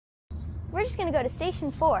We're just going to go to Station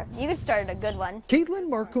 4. You could start a good one. Caitlin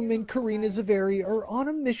Markham and Karina Zaveri are on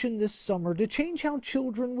a mission this summer to change how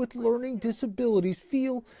children with learning disabilities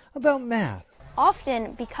feel about math.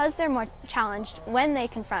 Often, because they're more challenged when they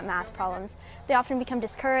confront math problems, they often become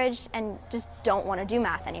discouraged and just don't want to do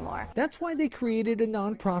math anymore. That's why they created a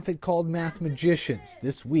nonprofit called MathMagicians,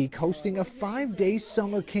 this week hosting a 5-day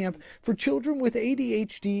summer camp for children with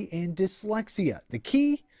ADHD and dyslexia. The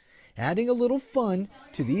key? Adding a little fun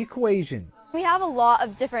to the equation. We have a lot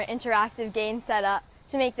of different interactive games set up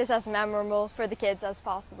to make this as memorable for the kids as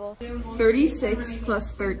possible. 36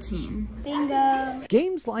 plus 13. Bingo!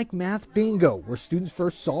 Games like Math Bingo, where students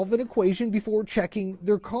first solve an equation before checking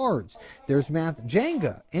their cards. There's Math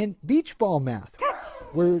Jenga and Beach Ball Math,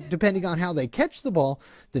 where depending on how they catch the ball,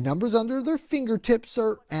 the numbers under their fingertips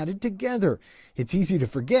are added together. It's easy to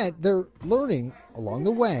forget they're learning along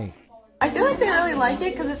the way. I feel like they really like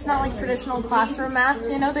it because it's not like traditional classroom math,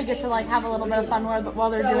 you know, they get to like have a little bit of fun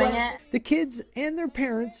while they're doing it. The kids and their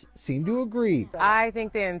parents seem to agree. I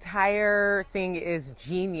think the entire thing is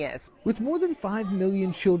genius. With more than 5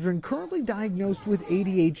 million children currently diagnosed with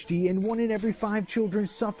ADHD and 1 in every 5 children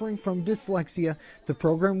suffering from dyslexia, the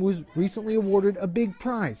program was recently awarded a big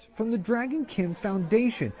prize from the Dragon Kim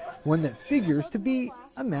Foundation, one that figures to be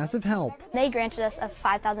a massive help. They granted us a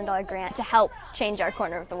 $5,000 grant to help change our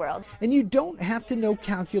corner of the world. And you don't have to know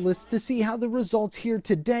calculus to see how the results here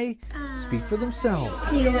today speak for themselves.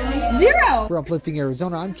 0! For Uplifting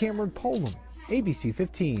Arizona, I'm Cameron Polam, ABC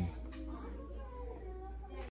 15.